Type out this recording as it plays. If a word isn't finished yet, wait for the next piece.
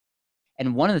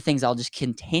And one of the things I'll just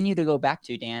continue to go back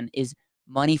to, Dan, is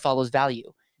money follows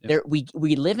value. Yep.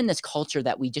 We live in this culture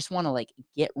that we just want to like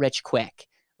get rich quick.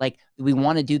 Like we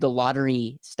want to do the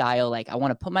lottery style. Like I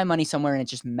want to put my money somewhere and it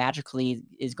just magically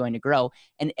is going to grow.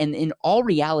 And in all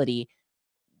reality,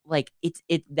 like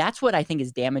that's what I think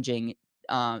is damaging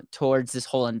towards this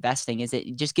whole investing, is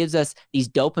it just gives us these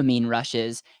dopamine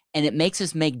rushes and it makes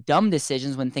us make dumb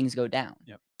decisions when things go down.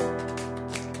 Yep.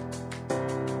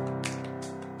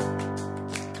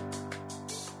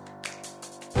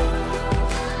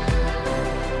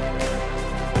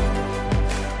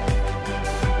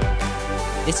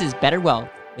 This is Better Wealth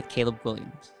with Caleb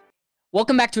Williams.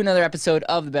 Welcome back to another episode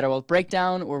of the Better Wealth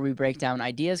Breakdown, where we break down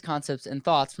ideas, concepts, and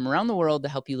thoughts from around the world to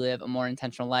help you live a more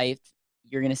intentional life.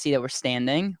 You're going to see that we're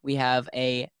standing. We have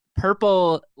a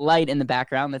purple light in the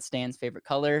background that's Dan's favorite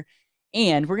color.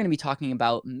 And we're going to be talking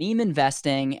about meme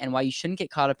investing and why you shouldn't get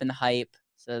caught up in the hype.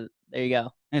 So there you go.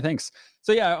 Hey, thanks.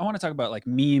 So yeah, I want to talk about like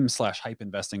meme/hype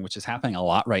investing, which is happening a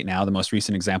lot right now. The most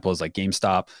recent example is like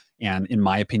GameStop. And in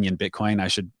my opinion, Bitcoin. I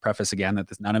should preface again that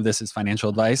none of this is financial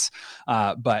advice.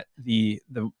 But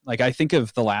like I think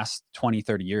of the last 20,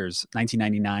 30 years,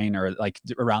 1999 or like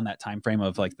around that time frame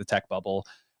of like the tech bubble,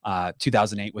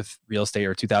 2008 with real estate,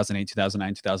 or 2008,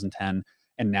 2009, 2010.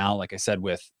 And now, like I said,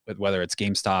 with whether it's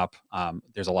GameStop,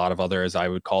 there's a lot of others, I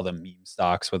would call them meme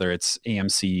stocks, whether it's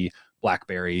AMC,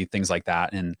 BlackBerry, things like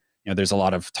that. And there's a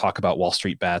lot of talk about Wall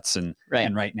Street bets and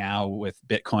right now with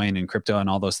Bitcoin and crypto and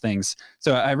all those things.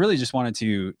 So I really just wanted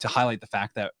to highlight the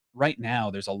fact that right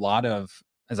now there's a lot of,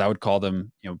 as I would call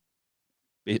them,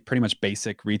 pretty much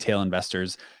basic retail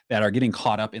investors that are getting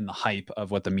caught up in the hype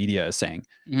of what the media is saying.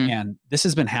 Mm-hmm. And this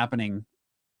has been happening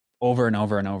over and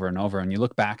over and over and over. And you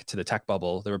look back to the tech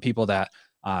bubble, there were people that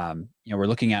were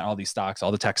looking at all these stocks,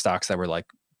 all the tech stocks that were like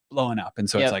blowing up. And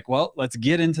so it's like, well, let's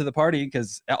get into the party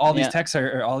because all these tech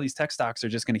stocks are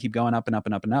just going to keep going up and up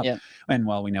and up and up. Yep. And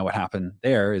well, we know what happened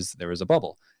there was a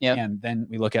bubble. Yep. And then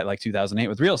we look at like 2008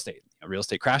 with real estate. Real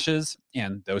estate crashes,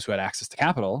 and those who had access to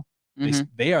capital,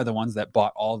 they are the ones that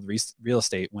bought all the real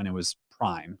estate when it was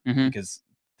prime, because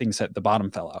things at the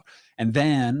bottom fell out. And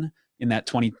then in that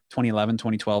 2011,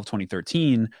 2012,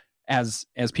 2013, as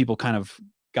people kind of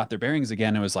got their bearings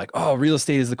again, it was like, oh, real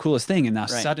estate is the coolest thing. And now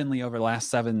suddenly over the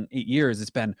last 7-8 years, it's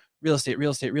been real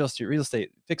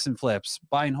estate, fix and flips,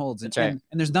 buy and holds. And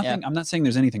there's nothing, I'm not saying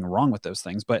there's anything wrong with those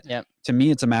things, but to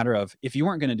me, it's a matter of, if you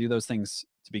weren't going to do those things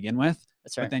to begin with,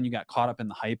 but then you got caught up in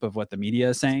the hype of what the media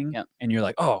is saying, and you're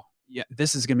like, oh yeah,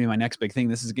 this is going to be my next big thing.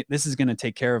 This is going to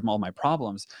take care of all my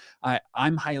problems.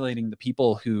 I'm highlighting the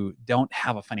people who don't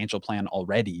have a financial plan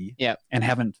already and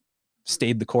haven't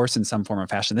stayed the course in some form or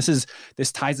fashion.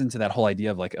 This ties into that whole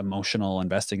idea of like emotional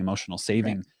investing, emotional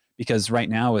saving, because right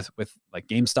now with like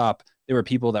GameStop, there were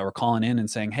people that were calling in and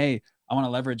saying, hey, I want to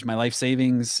leverage my life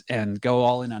savings and go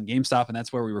all in on GameStop. And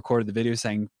that's where we recorded the video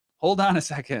saying, hold on a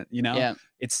second, there's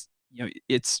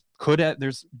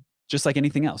just like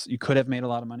anything else. You could have made a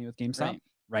lot of money with GameStop.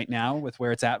 Right now with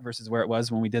where it's at versus where it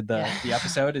was when we did the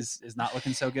episode is not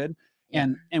looking so good.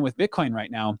 And with Bitcoin right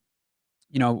now,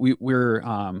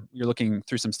 you're looking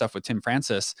through some stuff with Tim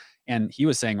Francis, and he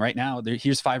was saying right now,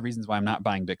 here's 5 reasons why I'm not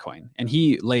buying Bitcoin. And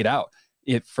he laid out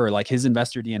it for like his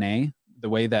investor DNA, the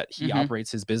way that he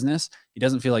operates his business. He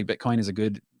doesn't feel like Bitcoin is a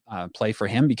good play for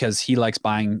him because he likes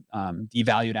buying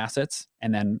devalued assets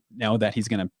and then know that he's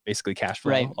going to basically cash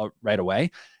flow right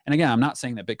away. And again, I'm not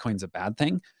saying that Bitcoin's a bad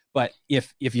thing, but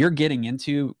if you're getting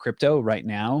into crypto right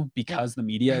now because the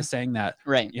media is saying that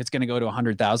it's going to go to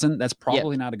 100,000, that's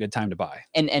probably not a good time to buy.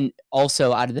 And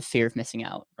also out of the fear of missing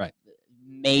out. Right.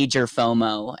 Major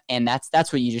FOMO. And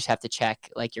that's what you just have to check,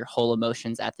 like your whole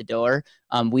emotions at the door.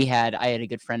 I had a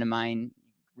good friend of mine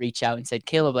reach out and said,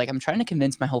 Caleb, like I'm trying to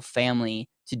convince my whole family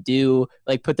to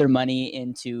put their money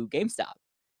into GameStop.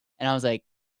 And I was like,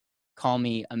 call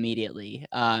me immediately.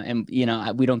 And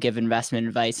we don't give investment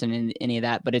advice and any of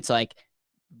that, but it's like,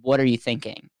 what are you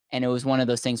thinking? And it was one of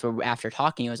those things where after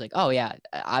talking, it was like, oh yeah,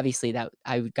 obviously that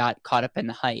I got caught up in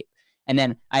the hype. And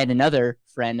then I had another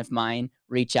friend of mine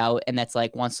reach out and that's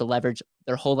like wants to leverage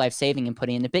their whole life saving and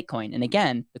putting into Bitcoin. And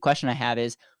again, the question I have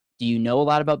is, do you know a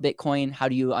lot about Bitcoin? How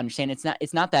do you understand?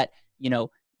 It's not that,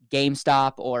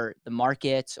 GameStop or the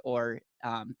markets or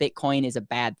Bitcoin is a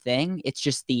bad thing. It's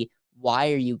just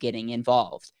why are you getting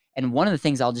involved? And one of the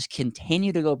things I'll just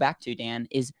continue to go back to, Dan,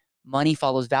 is money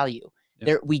follows value.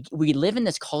 Yep. We live in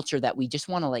this culture that we just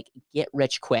want to like get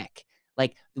rich quick.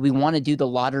 Like we want to do the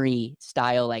lottery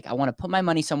style. Like I want to put my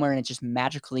money somewhere and it just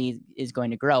magically is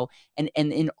going to grow. And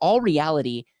in all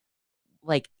reality,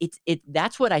 like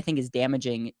that's what I think is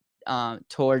damaging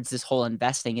towards this whole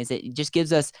investing is it just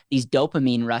gives us these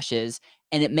dopamine rushes,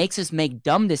 and it makes us make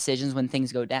dumb decisions when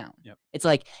things go down. Yep. It's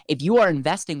like, if you are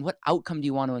investing, what outcome do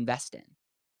you want to invest in?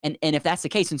 And if that's the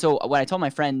case, and so what I told my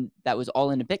friend that was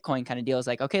all into Bitcoin kind of deal is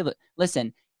like, okay,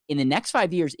 listen, in the next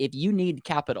 5 years, if you need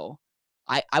capital,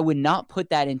 I would not put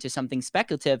that into something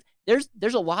speculative.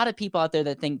 There's a lot of people out there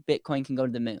that think Bitcoin can go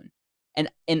to the moon.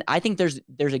 And I think there's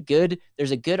a good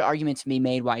argument to be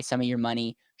made why some of your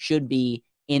money should be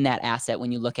in that asset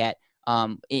when you look at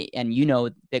and you know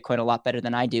Bitcoin a lot better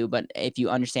than I do, but if you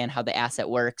understand how the asset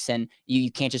works, and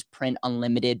you can't just print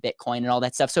unlimited Bitcoin and all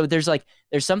that stuff. So there's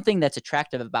something that's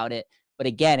attractive about it. But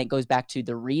again, it goes back to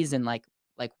the reason, like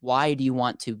why do you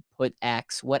want to put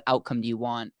X? What outcome do you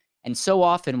want? And so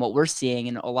often what we're seeing,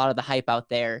 and a lot of the hype out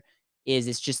there, is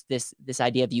it's just this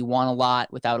idea of you want a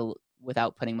lot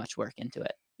without putting much work into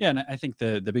it. Yeah, and I think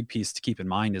the big piece to keep in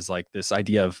mind is like this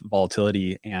idea of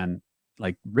volatility and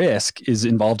like risk is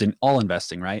involved in all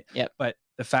investing, right? Yep. But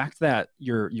the fact that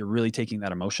you're really taking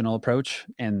that emotional approach,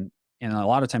 and a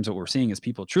lot of times what we're seeing is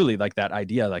people truly like that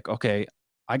idea, like, okay,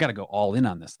 I got to go all in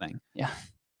on this thing. Yeah.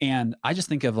 And I just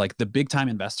think of like the big time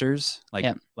investors, like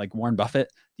Yep. like Warren Buffett.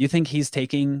 Do you think he's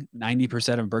taking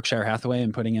 90% of Berkshire Hathaway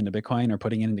and putting into Bitcoin or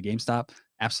putting it into GameStop?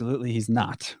 Absolutely, he's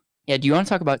not. Yeah. Do you want to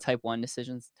talk about type 1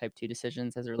 decisions, type 2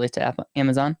 decisions as it relates to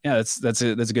Amazon? Yeah, that's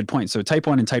a good point. So type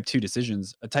 1 and type 2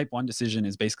 decisions. A type 1 decision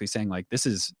is basically saying like this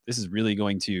is really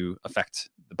going to affect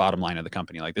the bottom line of the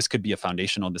company. Like this could be a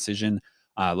foundational decision.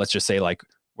 Let's just say like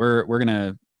we're going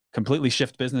to completely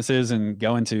shift businesses and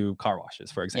go into car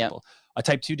washes, for example. Yep. A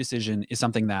type 2 decision is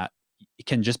something that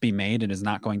can just be made and is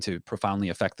not going to profoundly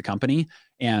affect the company.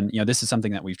 And this is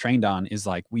something that we've trained on, is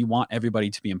like we want everybody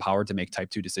to be empowered to make type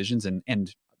 2 decisions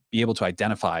and be able to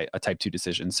identify a type 2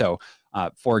 decision. So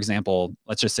for example,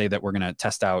 let's just say that we're going to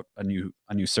test out a new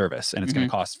service, and it's going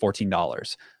to cost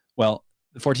 $14. Well,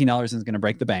 the $14 isn't going to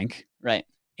break the bank. Right.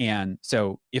 And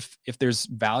so if there's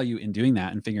value in doing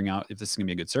that and figuring out if this is going to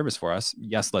be a good service for us,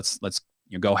 yes, let's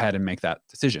go ahead and make that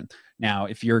decision. Now,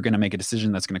 if you're going to make a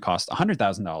decision that's going to cost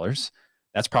 $100,000,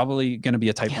 that's probably going to be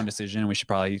a type 1 decision. And we should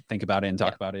probably think about it and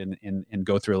talk about it and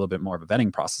go through a little bit more of a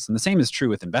vetting process. And the same is true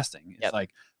with investing. It's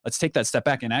like, let's take that step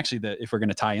back. And actually, if we're going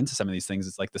to tie into some of these things,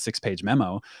 it's like the 6-page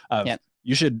memo of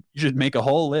you should make a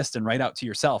whole list and write out to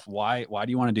yourself, why do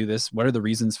you want to do this? What are the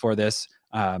reasons for this?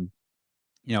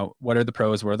 What are the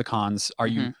pros? What are the cons?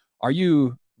 Are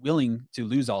you willing to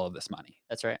lose all of this money?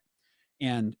 That's right.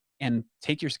 And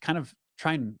take your kind of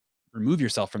try and remove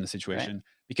yourself from the situation. Right.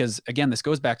 Because again, this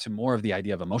goes back to more of the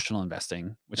idea of emotional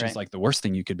investing, which is like the worst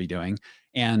thing you could be doing.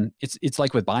 And it's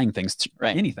like with buying things,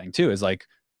 anything too, is like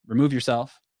remove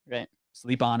yourself,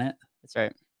 sleep on it. That's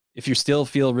right. If you still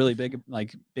feel really big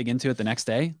into it the next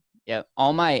day. Yeah.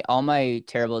 All my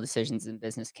terrible decisions in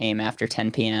business came after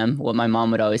 10 p.m. What my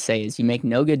mom would always say is you make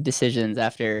no good decisions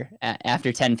after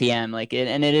 10 p.m.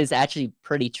 And it is actually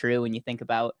pretty true when you think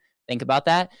about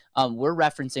that. We're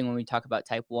referencing when we talk about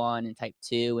type 1 and type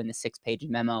 2 in the 6-page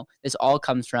memo. This all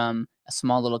comes from a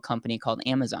small little company called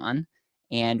Amazon.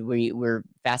 And we're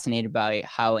fascinated by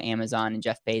how Amazon and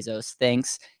Jeff Bezos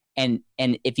thinks. And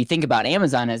if you think about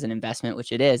Amazon as an investment,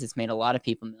 which it is, it's made a lot of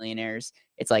people millionaires.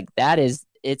 It's like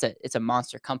it's a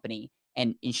monster company.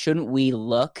 And shouldn't we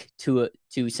look to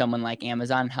someone like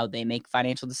Amazon, how they make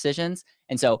financial decisions?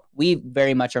 And so we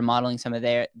very much are modeling some of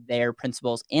their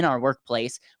principles in our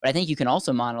workplace. But I think you can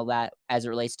also model that as it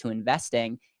relates to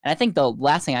investing. And I think the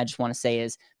last thing I just want to say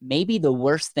is maybe the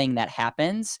worst thing that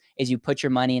happens is you put your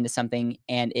money into something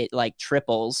and it like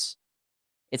triples.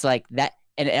 It's like that.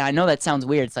 And I know that sounds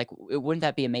weird. It's like, wouldn't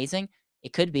that be amazing?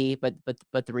 It could be, but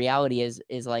the reality is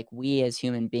like we as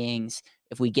human beings,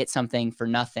 if we get something for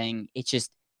nothing, it's just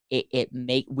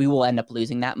we will end up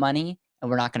losing that money,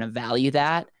 and we're not going to value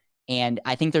that. And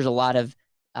I think there's a lot of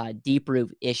deep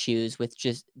root issues with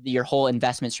just your whole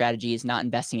investment strategy is not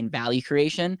investing in value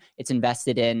creation. It's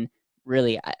invested in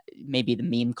really maybe the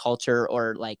meme culture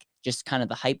or like just kind of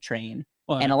the hype train.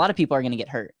 Well, and a lot of people are going to get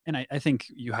hurt. And I think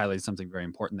you highlighted something very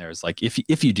important there is like,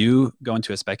 if you do go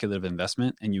into a speculative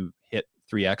investment and you hit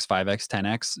 3x, 5x,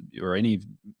 10x, or any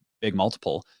big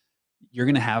multiple, you're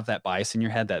going to have that bias in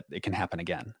your head that it can happen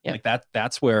again. Yep. Like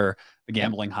that's where the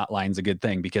gambling hotline is a good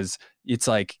thing, because it's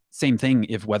like same thing.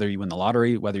 If whether you win the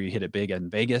lottery, whether you hit it big in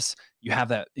Vegas, you have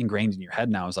that ingrained in your head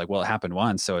now. It's like, well, it happened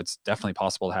once, so it's definitely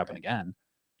possible to happen again.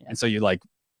 Yeah. And so you're like,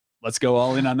 let's go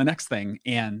all in on the next thing.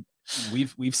 And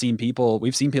we've seen people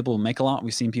make a lot,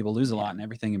 we've seen people lose a lot, and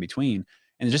everything in between.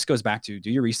 And it just goes back to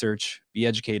do your research, be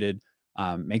educated,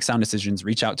 make sound decisions,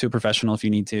 reach out to a professional if you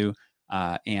need to,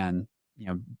 and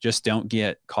just don't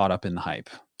get caught up in the hype.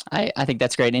 I think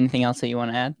that's great. Anything else that you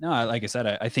want to add? No, like I said,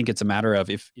 I think it's a matter of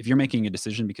if you're making a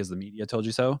decision because the media told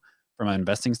you so from an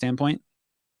investing standpoint,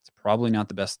 it's probably not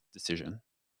the best decision.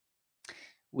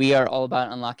 We are all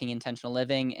about unlocking intentional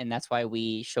living, and that's why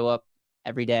we show up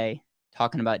every day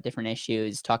talking about different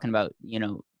issues, talking about,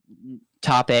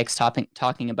 topics,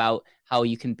 talking about how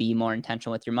you can be more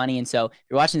intentional with your money. And so if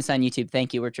you're watching this on YouTube,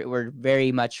 thank you. We're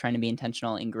very much trying to be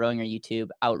intentional in growing our YouTube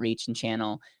outreach and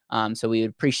channel. So we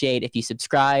would appreciate if you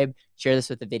subscribe, share this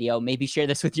with the video, maybe share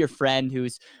this with your friend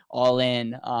who's all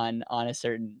in on a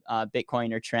certain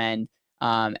Bitcoin or trend.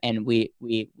 And we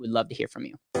would love to hear from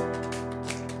you.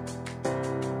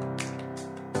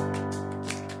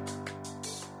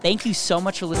 Thank you so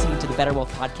much for listening to the Better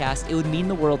Wealth Podcast. It would mean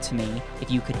the world to me if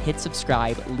you could hit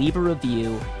subscribe, leave a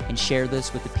review, and share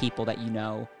this with the people that you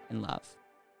know and love.